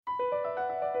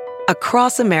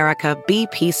Across America,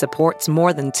 BP supports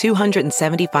more than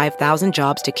 275,000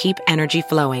 jobs to keep energy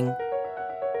flowing.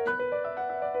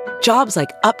 Jobs like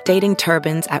updating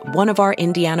turbines at one of our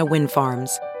Indiana wind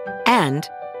farms and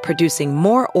producing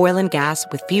more oil and gas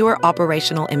with fewer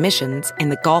operational emissions in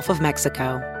the Gulf of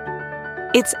Mexico.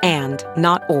 It's and,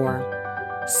 not or.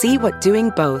 See what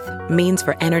doing both means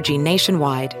for energy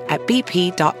nationwide at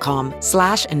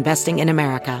bp.com/investing in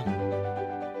America.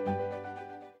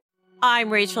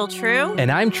 I'm Rachel True.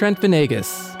 And I'm Trent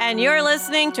Venegas. And you're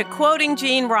listening to Quoting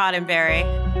Gene Roddenberry,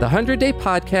 the 100-day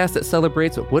podcast that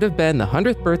celebrates what would have been the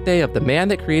 100th birthday of the man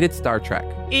that created Star Trek.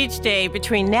 Each day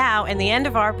between now and the end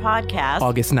of our podcast,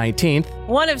 August 19th,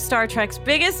 one of Star Trek's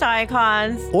biggest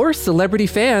icons, or celebrity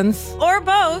fans, or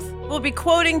both, will be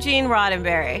quoting Gene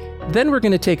Roddenberry. Then we're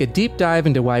going to take a deep dive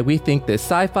into why we think this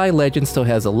sci-fi legend still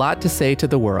has a lot to say to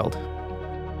the world.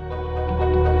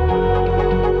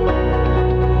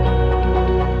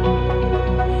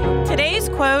 Today's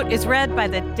quote is read by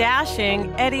the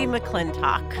dashing Eddie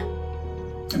McClintock.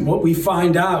 And what we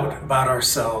find out about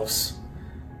ourselves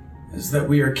is that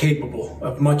we are capable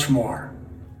of much more.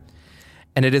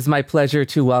 And it is my pleasure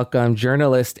to welcome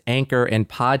journalist, anchor, and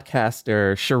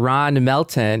podcaster Sharon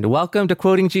Melton. Welcome to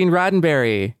Quoting Gene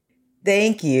Roddenberry.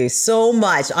 Thank you so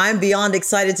much. I'm beyond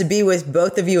excited to be with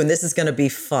both of you, and this is going to be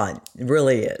fun. It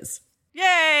really is.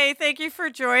 Yay, thank you for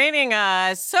joining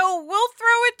us. So we'll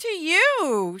throw it to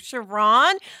you,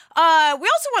 Sharon. We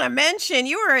also want to mention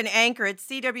you were an anchor at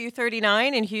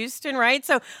CW39 in Houston, right?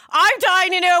 So I'm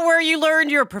dying to know where you learned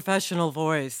your professional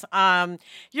voice. The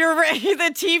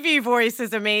TV voice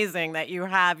is amazing that you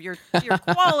have, your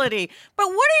quality. But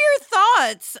what are your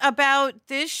thoughts about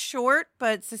this short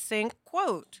but succinct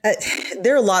quote?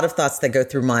 There are a lot of thoughts that go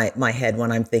through my head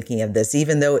when I'm thinking of this.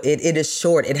 Even though it is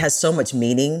short, it has so much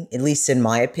meaning, at least in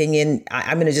my opinion.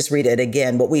 I'm going to just read it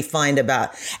again. What we find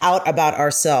out about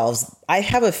ourselves. I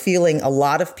have a feeling a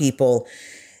lot of people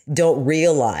don't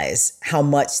realize how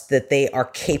much that they are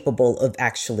capable of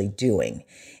actually doing.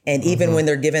 And even when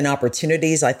they're given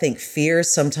opportunities, I think fear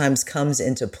sometimes comes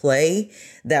into play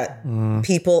that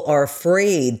people are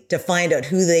afraid to find out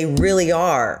who they really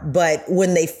are. But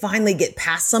when they finally get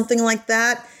past something like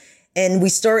that, and we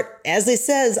start, as it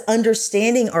says,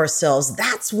 understanding ourselves,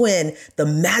 that's when the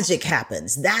magic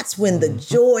happens. That's when the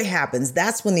joy happens.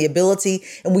 That's when the ability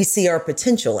and we see our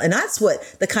potential. And that's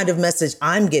what the kind of message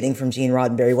I'm getting from Gene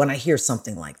Roddenberry when I hear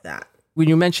something like that. When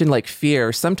you mention like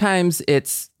fear, sometimes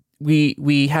it's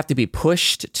we have to be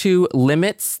pushed to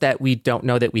limits that we don't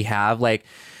know that we have. Like,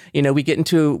 you know, we can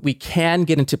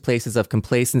get into places of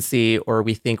complacency, or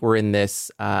we think we're in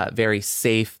this very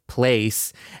safe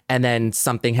place, and then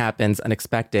something happens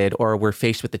unexpected, or we're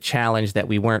faced with a challenge that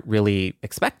we weren't really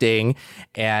expecting.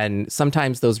 And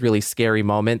sometimes those really scary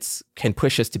moments can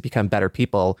push us to become better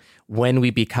people when we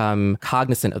become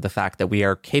cognizant of the fact that we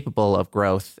are capable of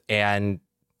growth and,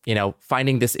 you know,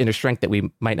 finding this inner strength that we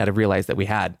might not have realized that we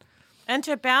had. And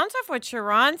to bounce off what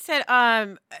Sharon said,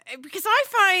 because I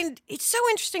find it's so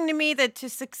interesting to me that to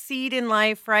succeed in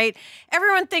life, right,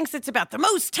 everyone thinks it's about the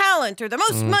most talent or the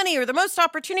most money or the most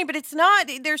opportunity, but it's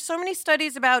not. There's so many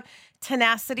studies about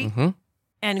tenacity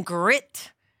and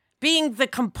grit being the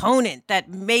component that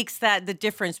makes that the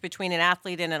difference between an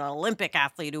athlete and an Olympic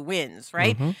athlete who wins,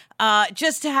 right?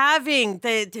 Just having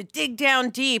to dig down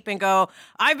deep and go,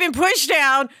 I've been pushed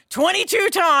down 22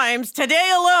 times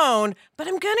today alone, but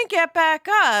I'm going to get back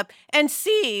up and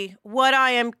see what I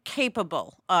am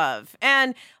capable of.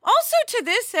 And also to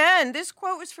this end, this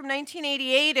quote was from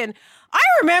 1988, and I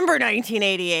remember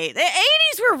 1988. The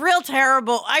 80s were real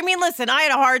terrible. I mean, listen, I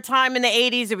had a hard time in the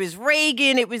 80s. It was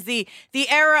Reagan. It was the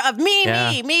era of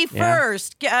me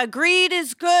first. Greed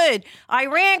is good.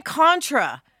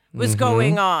 Iran-Contra was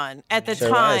going on at the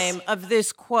time of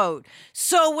this quote.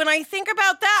 So when I think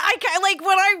about that,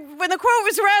 when the quote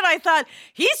was read, I thought,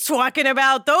 he's talking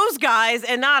about those guys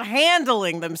and not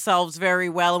handling themselves very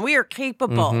well. And we are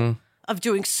capable of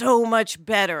doing so much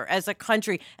better as a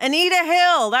country. Anita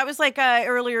Hill, that was like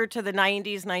earlier to the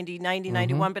 90s, 90,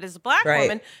 91. But as a black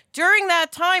woman, during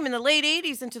that time in the late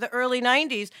 80s into the early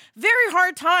 90s, very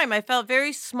hard time. I felt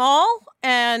very small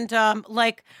and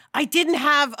like I didn't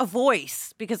have a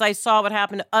voice because I saw what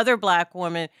happened to other black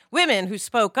women who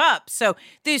spoke up. So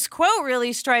this quote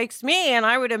really strikes me, and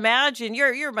I would imagine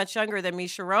you're much younger than me,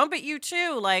 Sharon, but you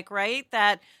too, like, right?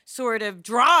 That sort of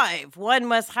drive one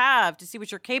must have to see what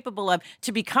you're capable of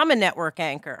to become a network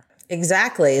anchor.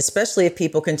 Exactly, especially if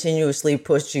people continuously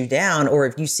push you down, or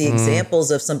if you see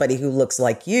examples of somebody who looks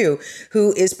like you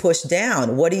who is pushed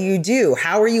down. What do?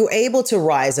 How are you able to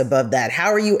rise above that?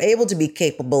 How are you able to be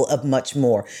capable of much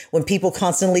more when people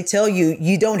constantly tell you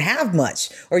you don't have much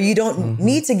or you don't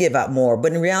need to give up more,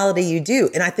 but in reality you do.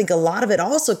 And I think a lot of it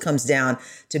also comes down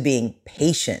to being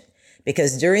patient,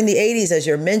 because during the 80s, as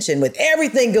you mentioned, with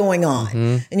everything going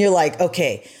on, and you're like,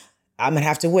 okay, I'm going to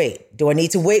have to wait. Do I need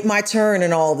to wait my turn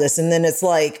and all this? And then it's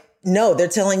like, no, they're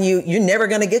telling you, you're never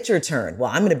going to get your turn.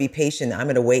 Well, I'm going to be patient. I'm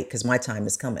going to wait because my time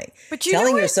is coming. But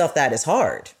telling yourself that is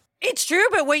hard. It's true,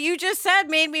 but what you just said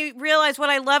made me realize what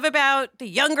I love about the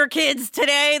younger kids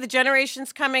today, the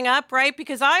generations coming up, right?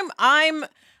 Because I'm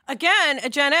again, a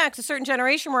Gen X, a certain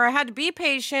generation where I had to be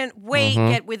patient, wait,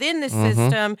 get within the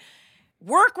system,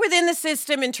 work within the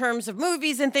system in terms of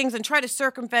movies and things, and try to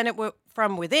circumvent it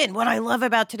from within. What I love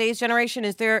about today's generation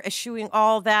is they're eschewing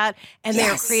all that, and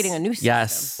they're creating a new system.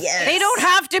 Yes. They don't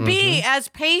have to be as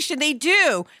patient. They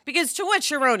do, because to what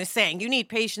Sharon is saying, you need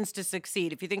patience to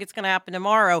succeed. If you think it's going to happen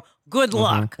tomorrow, good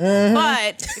luck.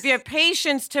 But if you have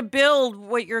patience to build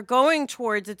what you're going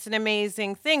towards, it's an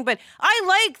amazing thing. But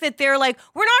I like that they're like,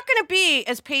 we're not going to be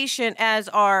as patient as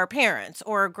our parents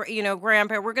or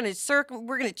grandparents.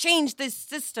 We're going to change this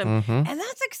system, and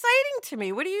that's exciting to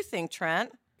me. What do you think,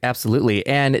 Trent? Absolutely.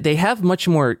 And they have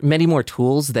many more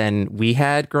tools than we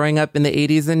had growing up in the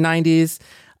 80s and 90s.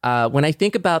 When I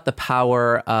think about the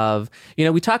power of,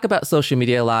 we talk about social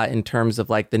media a lot in terms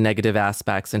of like the negative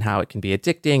aspects and how it can be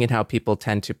addicting and how people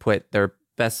tend to put their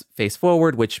best face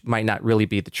forward, which might not really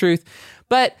be the truth.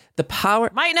 But the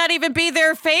power might not even be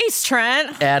their face,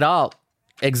 Trent. At all.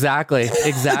 Exactly.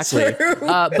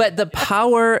 But the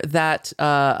power that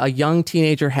a young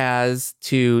teenager has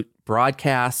to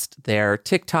broadcast their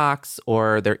TikToks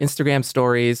or their Instagram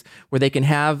stories where they can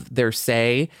have their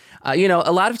say. A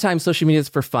lot of times social media is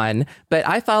for fun, but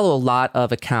I follow a lot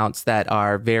of accounts that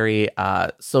are very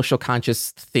social conscious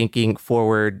thinking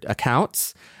forward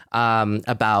accounts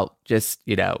about just,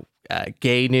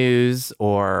 gay news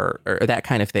or that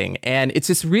kind of thing. And it's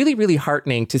just really, really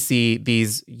heartening to see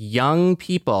these young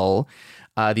people,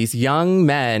 these young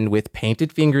men with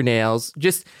painted fingernails,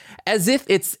 just as if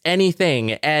it's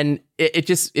anything. And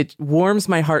it warms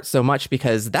my heart so much,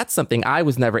 because that's something I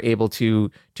was never able to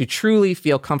truly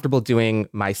feel comfortable doing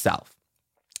myself.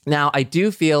 Now, I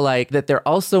do feel like that there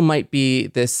also might be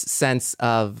this sense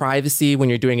of privacy when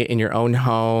you're doing it in your own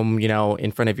home,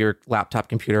 in front of your laptop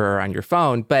computer or on your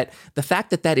phone. But the fact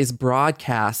that that is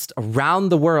broadcast around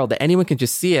the world, that anyone can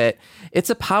just see it, it's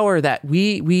a power that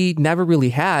we never really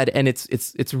had. And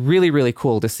it's really, really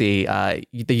cool to see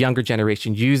the younger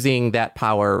generation using that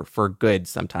power for good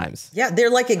sometimes. Yeah,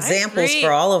 they're like examples for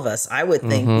all of us, I would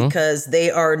think, because they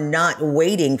are not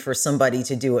waiting for somebody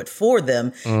to do it for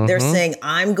them. They're saying,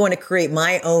 I'm going to create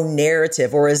my own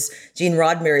narrative, or as Gene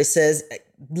Roddenberry says,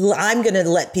 I'm going to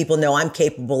let people know I'm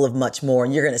capable of much more,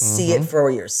 and you're going to see it for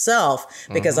yourself,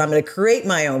 because I'm going to create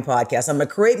my own podcast. I'm going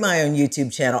to create my own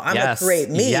YouTube channel. I'm going to create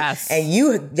me, and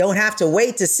you don't have to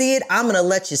wait to see it. I'm going to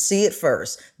let you see it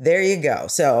first. There you go.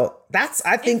 So that's,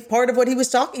 I think, part of what he was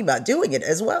talking about, doing it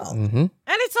as well. And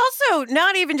it's also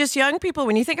not even just young people.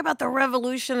 When you think about the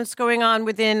revolution that's going on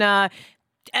within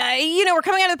we're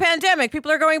coming out of the pandemic.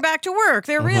 People are going back to work.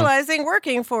 They're realizing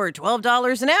working for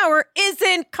 $12 an hour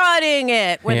isn't cutting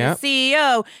it when the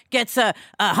CEO gets a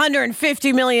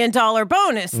 $150 million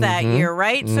bonus that year,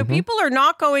 right? So people are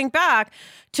not going back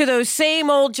to those same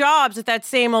old jobs at that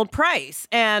same old price.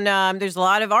 And there's a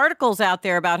lot of articles out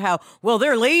there about how, well,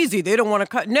 they're lazy. They don't want to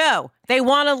cut. No, they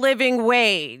want a living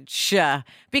wage.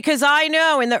 Because I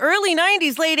know in the early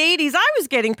 90s, late 80s, I was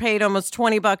getting paid almost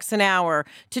 $20 an hour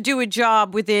to do a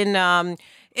job within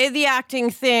the acting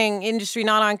thing industry,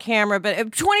 not on camera, but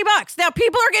 $20. Now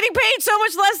people are getting paid so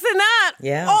much less than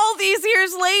that all these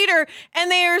years later.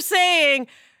 And they are saying,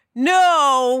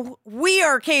 no, we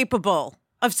are capable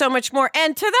of so much more.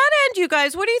 And to that end, you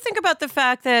guys, what do you think about the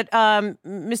fact that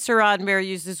Mr. Roddenberry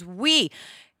uses we?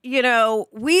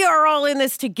 We are all in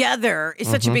this together is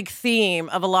such a big theme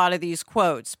of a lot of these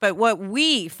quotes. But what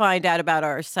we find out about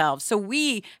ourselves, so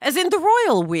we, as in the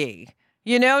royal we,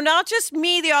 not just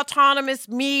me, the autonomous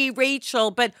me,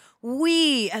 Rachel, but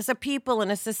we as a people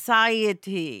and a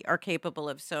society are capable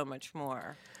of so much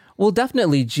more. Well,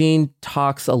 definitely, Gene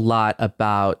talks a lot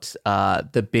about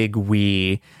the big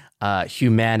we,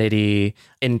 humanity,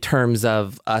 in terms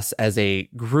of us as a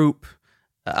group,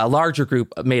 a larger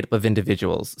group made up of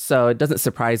individuals. So it doesn't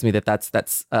surprise me that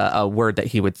that's a word that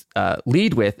he would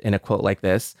lead with in a quote like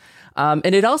this. And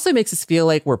it also makes us feel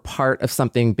like we're part of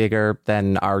something bigger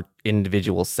than our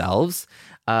individual selves.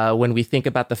 when we think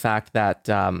about the fact that,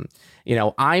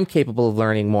 I'm capable of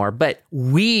learning more, but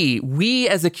we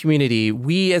as a community,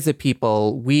 we as a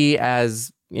people, we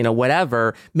as,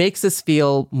 whatever, makes us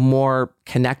feel more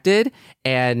connected.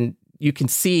 And you can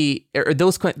see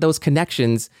those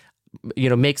connections,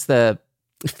 makes the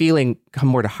feeling come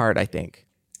more to heart, I think.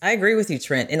 I agree with you,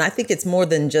 Trent. And I think it's more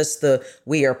than just the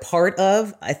we are part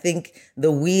of. I think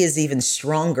the we is even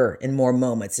stronger in more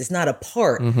moments. It's not a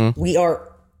part. Mm-hmm. We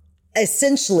are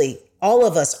essentially, all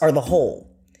of us are the whole.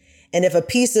 And if a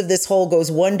piece of this whole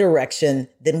goes one direction,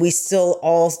 then we still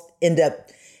all end up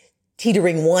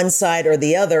teetering one side or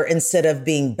the other instead of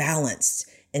being balanced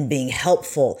and being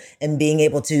helpful and being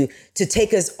able to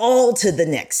take us all to the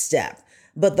next step.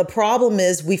 But the problem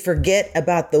is we forget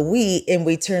about the we and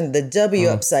we turn the W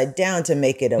upside down to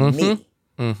make it a me.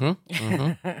 Mm-hmm.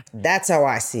 Mm-hmm. That's how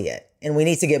I see it. And we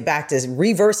need to get back to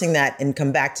reversing that and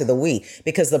come back to the we,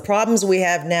 because the problems we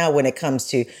have now when it comes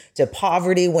to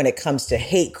poverty, when it comes to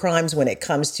hate crimes, when it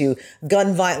comes to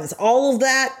gun violence, all of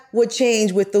that would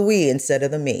change with the we instead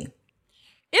of the me.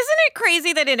 Isn't it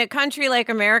crazy that in a country like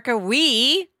America,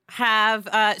 we have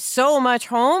so much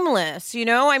homeless? We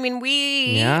are on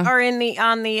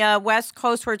the West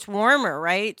Coast where it's warmer,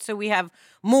 right? So we have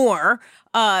more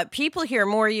people here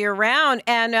more year round,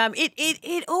 and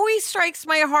it always strikes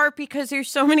my heart because there's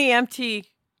so many empty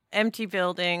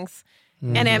buildings.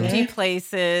 Mm-hmm. And empty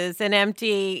places and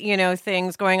empty,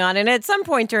 things going on. And at some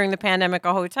point during the pandemic,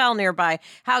 a hotel nearby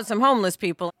housed some homeless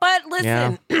people. But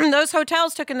listen, those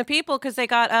hotels took in the people because they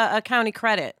got a county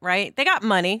credit, right? They got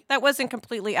money. That wasn't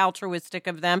completely altruistic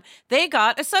of them. They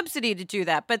got a subsidy to do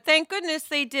that. But thank goodness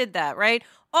they did that, right?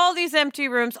 All these empty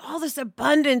rooms, all this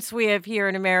abundance we have here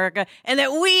in America, and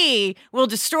that we will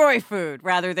destroy food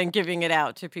rather than giving it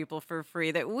out to people for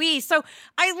free. So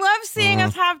I love seeing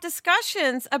us have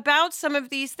discussions about some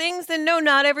of these things. And no,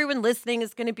 not everyone listening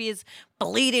is going to be as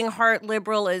bleeding heart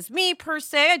liberal as me per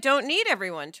se. I don't need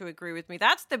everyone to agree with me.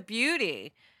 That's the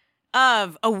beauty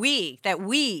of that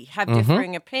we have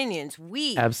differing opinions.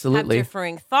 We absolutely have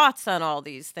differing thoughts on all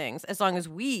these things, as long as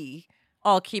we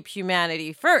all keep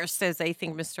humanity first, as I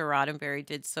think Mr. Roddenberry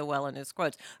did so well in his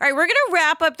quotes. All right, we're going to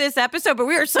wrap up this episode, but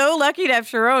we are so lucky to have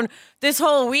Sharon this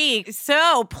whole week.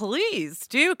 So please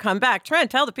do come back.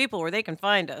 Trent, tell the people where they can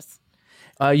find us.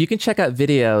 You can check out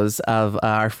videos of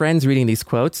our friends reading these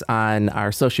quotes on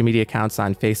our social media accounts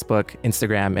on Facebook,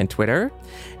 Instagram, and Twitter.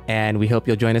 And we hope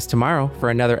you'll join us tomorrow for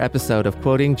another episode of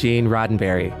Quoting Gene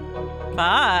Roddenberry.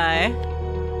 Bye.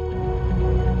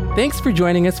 Thanks for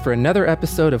joining us for another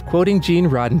episode of Quoting Gene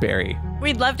Roddenberry.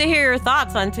 We'd love to hear your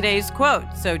thoughts on today's quote.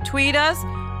 So tweet us,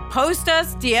 post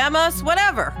us, DM us,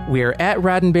 whatever. We're at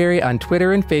Roddenberry on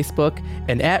Twitter and Facebook,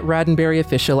 and at Roddenberry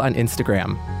Official on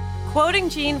Instagram. Quoting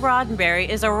Gene Roddenberry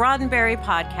is a Roddenberry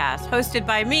podcast hosted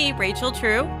by me, Rachel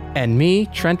True. And me,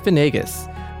 Trent Venegas.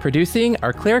 Producing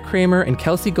are Claire Kramer and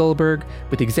Kelsey Goldberg,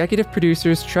 with executive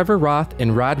producers Trevor Roth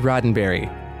and Rod Roddenberry.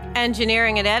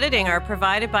 Engineering and editing are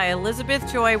provided by Elizabeth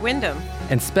Joy Wyndham.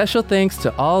 And special thanks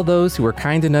to all those who were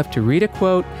kind enough to read a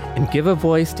quote and give a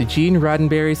voice to Gene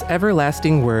Roddenberry's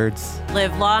everlasting words.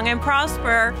 Live long and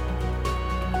prosper.